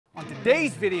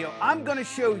today's video, I'm gonna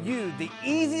show you the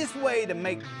easiest way to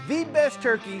make the best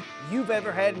turkey you've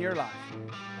ever had in your life.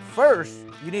 First,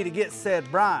 you need to get said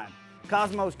brine,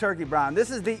 Kosmos Turkey Brine.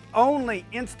 This is the only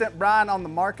instant brine on the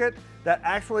market that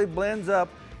actually blends up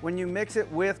when you mix it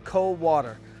with cold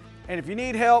water. And if you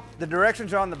need help, the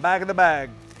directions are on the back of the bag.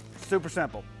 Super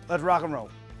simple. Let's rock and roll.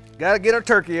 Gotta get our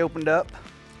turkey opened up.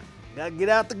 Gotta get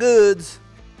out the goods.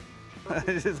 I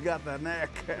just got the neck.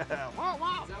 Wow,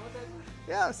 wow. Is that what that is?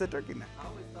 Yeah, it's a turkey neck. I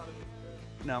always thought it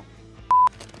was No.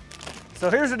 So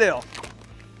here's the deal.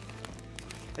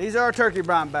 These are our turkey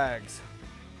brine bags.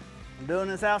 I'm doing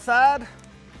this outside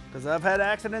because I've had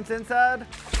accidents inside.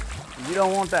 And you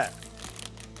don't want that.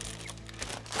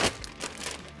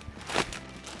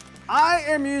 I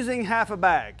am using half a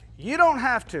bag. You don't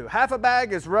have to. Half a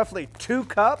bag is roughly 2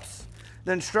 cups.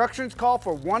 The instructions call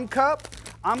for 1 cup.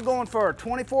 I'm going for a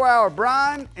 24-hour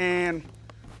brine, and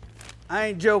I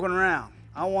ain't joking around.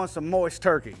 I want some moist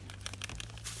turkey.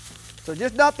 So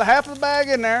just dump the half of the bag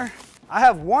in there. I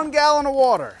have 1 gallon of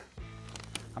water.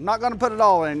 I'm not gonna put it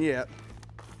all in yet.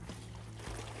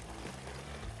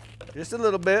 Just a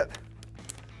little bit.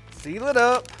 Seal it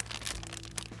up.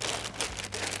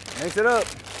 Mix it up.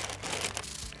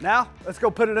 Now, let's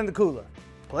go put it in the cooler.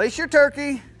 Place your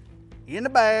turkey in the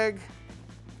bag.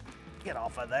 Get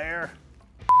off of there.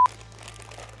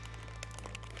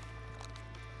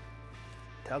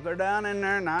 Tuck her down in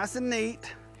there nice and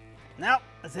neat. Now,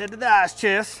 let's head to the ice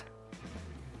chest.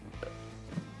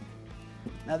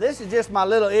 Now this is just my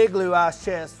little igloo ice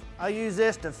chest. I use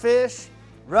this to fish,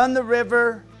 run the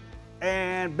river,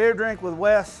 and beer drink with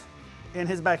Wes in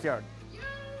his backyard.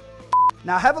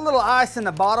 Now I have a little ice in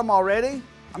the bottom already.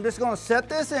 I'm just gonna set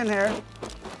this in here.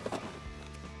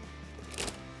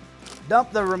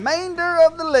 Dump the remainder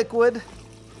of the liquid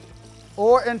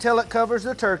or until it covers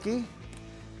the turkey,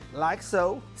 like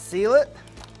so. Seal it.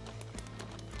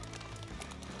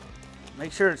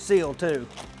 Make sure it's sealed too.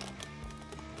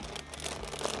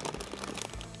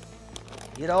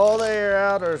 Get all the air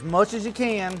out, or as much as you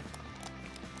can.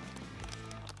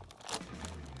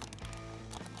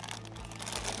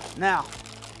 Now,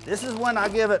 this is when I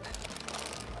give it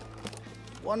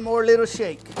one more little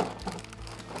shake.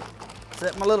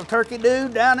 Set my little turkey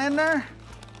dude down in there.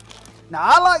 Now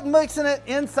I like mixing it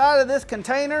inside of this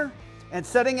container and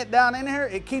setting it down in here.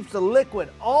 It keeps the liquid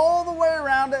all the way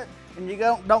around it, and you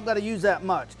don't got to use that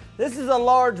much. This is a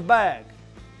large bag.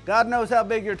 God knows how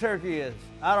big your turkey is.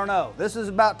 I don't know. This is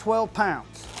about 12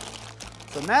 pounds.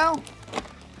 So now,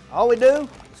 all we do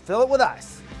is fill it with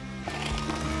ice.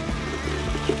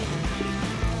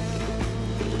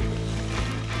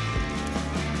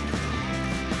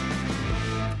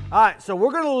 All right, so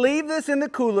we're gonna leave this in the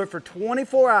cooler for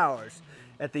 24 hours.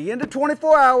 At the end of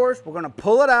 24 hours, we're gonna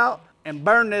pull it out and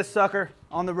burn this sucker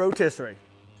on the rotisserie.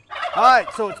 All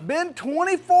right, so it's been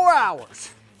 24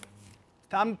 hours.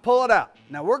 Time to pull it out.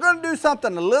 Now we're gonna do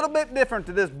something a little bit different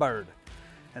to this bird.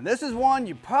 And this is one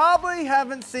you probably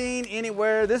haven't seen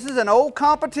anywhere. This is an old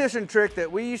competition trick that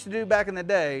we used to do back in the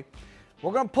day.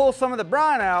 We're gonna pull some of the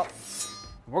brine out,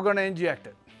 and we're gonna inject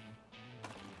it.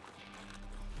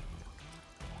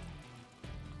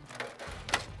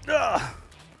 Ugh.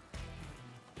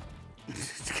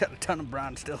 It's got a ton of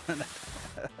brine still in it.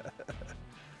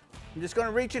 I'm just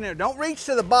gonna reach in here. Don't reach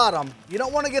to the bottom. You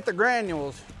don't wanna get the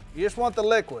granules. You just want the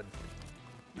liquid.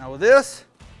 Now with this,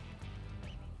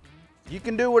 you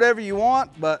can do whatever you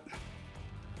want, but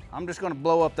I'm just gonna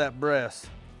blow up that breast.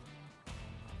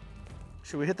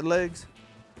 Should we hit the legs?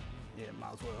 Yeah,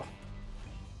 might as well.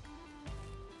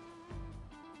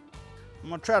 I'm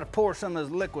gonna try to pour some of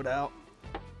this liquid out.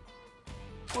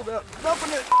 Without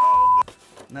dumping it. Oh,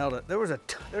 nailed it. There's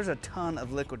a ton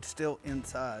of liquid still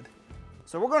inside.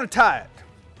 So we're gonna tie it.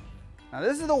 Now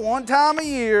this is the one time a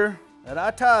year that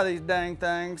I tie these dang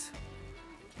things.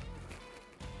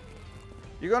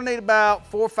 You're gonna need about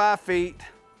 4 or 5 feet.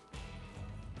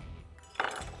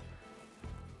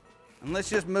 And let's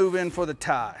just move in for the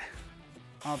tie.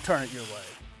 I'll turn it your way.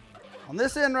 On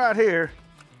this end right here,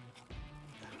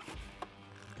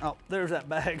 oh, there's that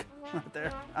bag right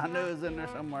there. I knew it was in there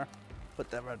somewhere. Put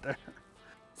that right there.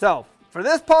 So for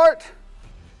this part,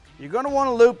 you're gonna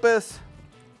wanna loop this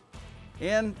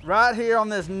in right here on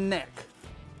this neck.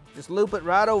 Just loop it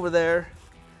right over there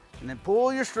and then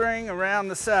pull your string around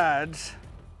the sides,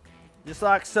 just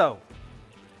like so.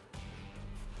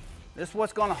 This is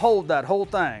what's gonna hold that whole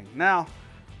thing. Now,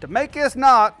 to make this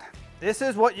knot, this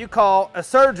is what you call a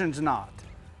surgeon's knot.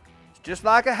 It's just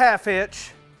like a half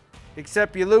hitch,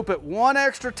 except you loop it one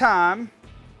extra time,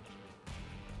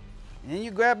 and then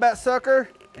you grab that sucker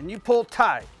and you pull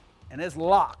tight, and it's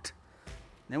locked.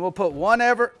 Then we'll put one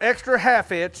extra half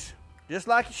hitch just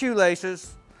like your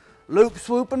shoelaces, loop,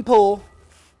 swoop, and pull.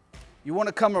 You want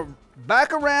to come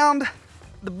back around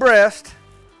the breast,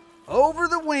 over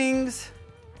the wings,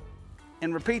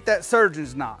 and repeat that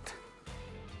surgeon's knot.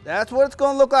 That's what it's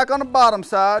going to look like on the bottom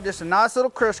side, just a nice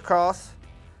little crisscross.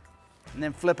 And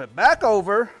then flip it back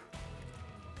over.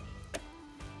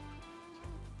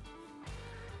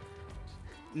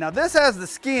 Now this has the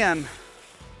skin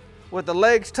with the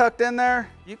legs tucked in there.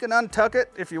 You can untuck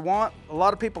it if you want. A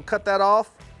lot of people cut that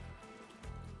off.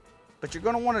 But you're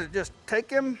going to want to just take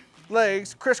them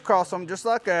legs, crisscross them just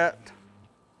like that.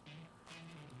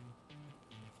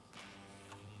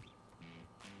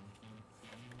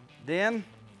 Then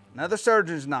another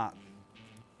surgeon's knot.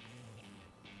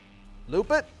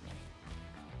 Loop it.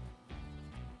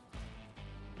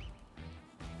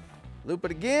 Loop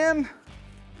it again.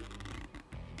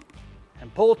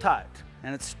 And pull tight.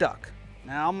 And it's stuck.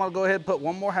 Now I'm going to go ahead and put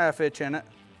one more half hitch in it.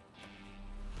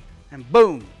 And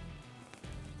boom.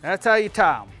 That's how you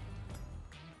tie them.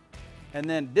 And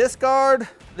then discard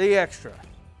the extra.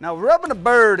 Now rubbing a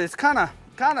bird is kind of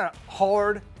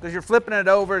hard because you're flipping it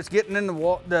over, it's getting in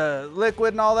the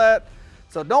liquid and all that.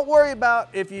 So don't worry about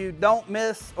if you don't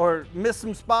miss or miss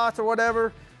some spots or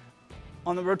whatever.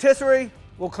 On the rotisserie,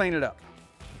 we'll clean it up.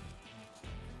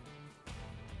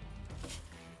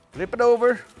 Flip it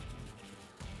over,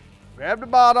 grab the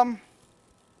bottom.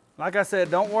 Like I said,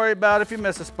 don't worry about if you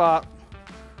miss a spot.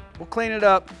 We'll clean it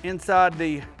up inside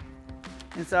the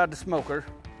smoker.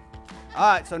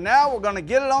 All right, so now we're gonna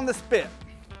get it on the spit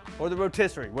or the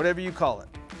rotisserie, whatever you call it.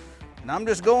 And I'm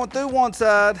just going through one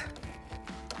side,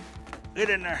 get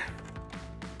in there,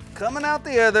 coming out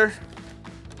the other,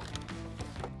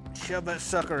 shove that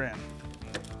sucker in.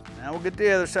 Now we'll get the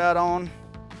other side on.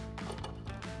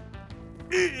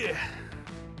 Yeah.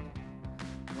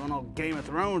 Going all Game of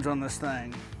Thrones on this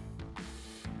thing.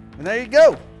 And there you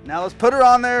go. Now let's put her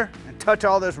on there and touch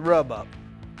all this rub up.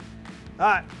 All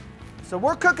right, so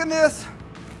we're cooking this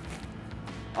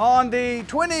on the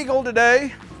Twin Eagle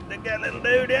today. Stick that little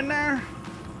dude in there.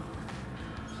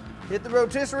 Hit the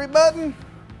rotisserie button.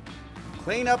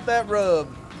 Clean up that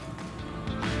rub.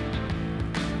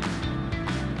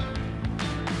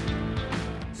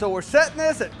 So we're setting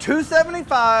this at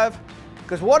 275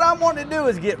 because what I want to do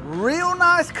is get real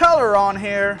nice color on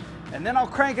here, and then I'll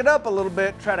crank it up a little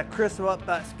bit, try to crisp up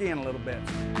that skin a little bit.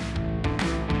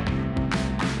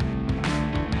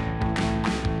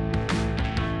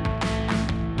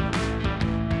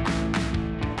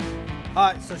 All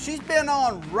right, so she's been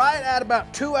on right at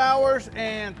about 2 hours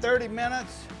and 30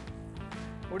 minutes.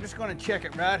 We're just gonna check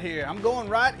it right here. I'm going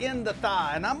right in the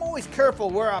thigh, and I'm always careful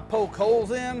where I poke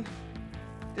holes in,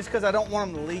 just because I don't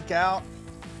want them to leak out.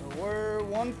 So we're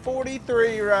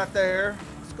 143 right there.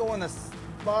 Let's go in the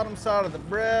bottom side of the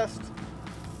breast.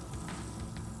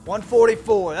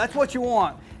 144, that's what you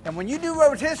want. And when you do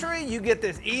rotisserie, you get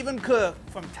this even cook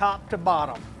from top to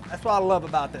bottom. That's what I love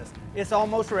about this. It's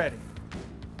almost ready.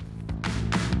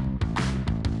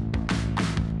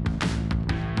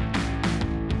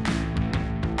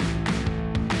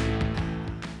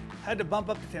 Had to bump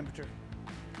up the temperature.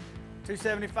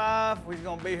 275, we're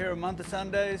gonna be here a month of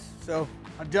Sundays, so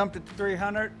I jumped it to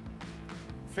 300.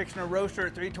 Fixing a roaster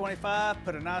at 325,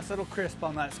 put a nice little crisp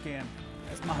on that skin.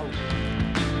 That's my hope.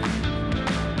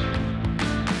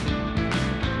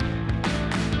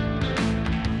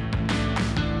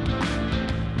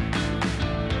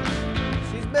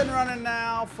 She's been running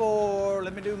now for,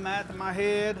 let me do math in my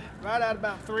head, right at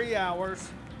about 3 hours.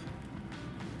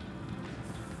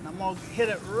 And I'm gonna hit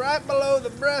it right below the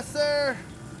breast there.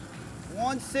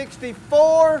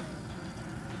 164.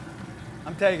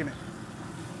 I'm taking it.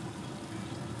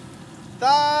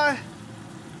 Thigh.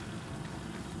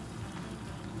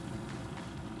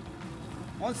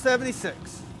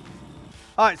 176.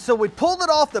 All right, so we pulled it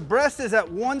off. The breast is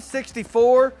at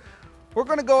 164. We're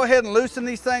gonna go ahead and loosen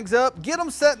these things up, get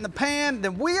them set in the pan.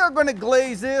 Then we are gonna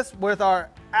glaze this with our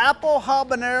apple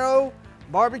habanero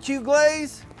barbecue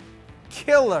glaze.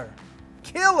 Killer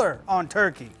on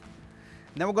turkey.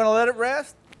 And then we're gonna let it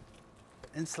rest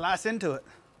and slice into it.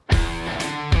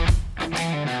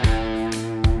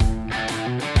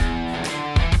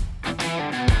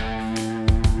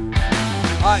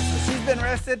 All right, so she's been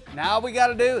rested. Now all we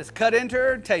gotta do is cut into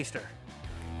her and taste her.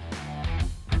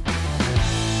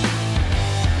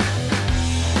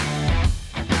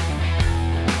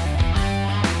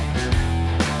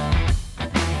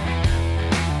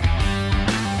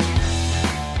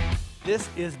 This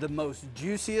is the most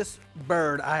juiciest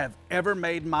bird I have ever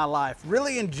made in my life.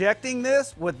 Really injecting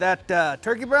this with that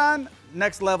turkey brine,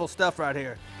 next level stuff right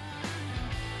here.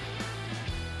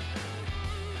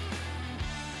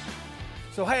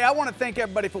 So hey, I want to thank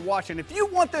everybody for watching. If you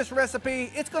want this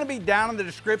recipe, it's going to be down in the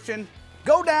description.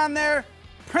 Go down there,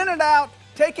 print it out,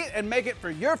 take it and make it for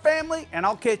your family, and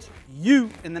I'll catch you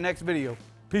in the next video.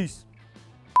 Peace.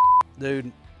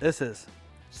 Dude, this is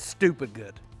stupid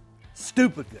good.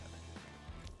 Stupid good.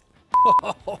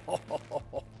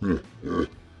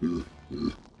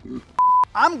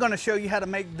 I'm gonna show you how to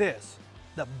make this.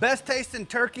 The best tasting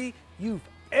turkey you've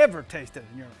ever tasted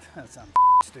in your life. That sounds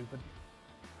stupid.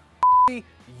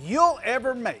 You'll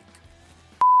ever make.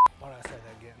 Why did I say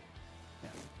that again? Yeah.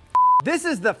 This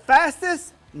is the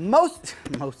fastest, most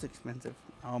expensive.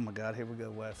 Oh my God, here we go,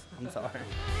 Wes. I'm sorry.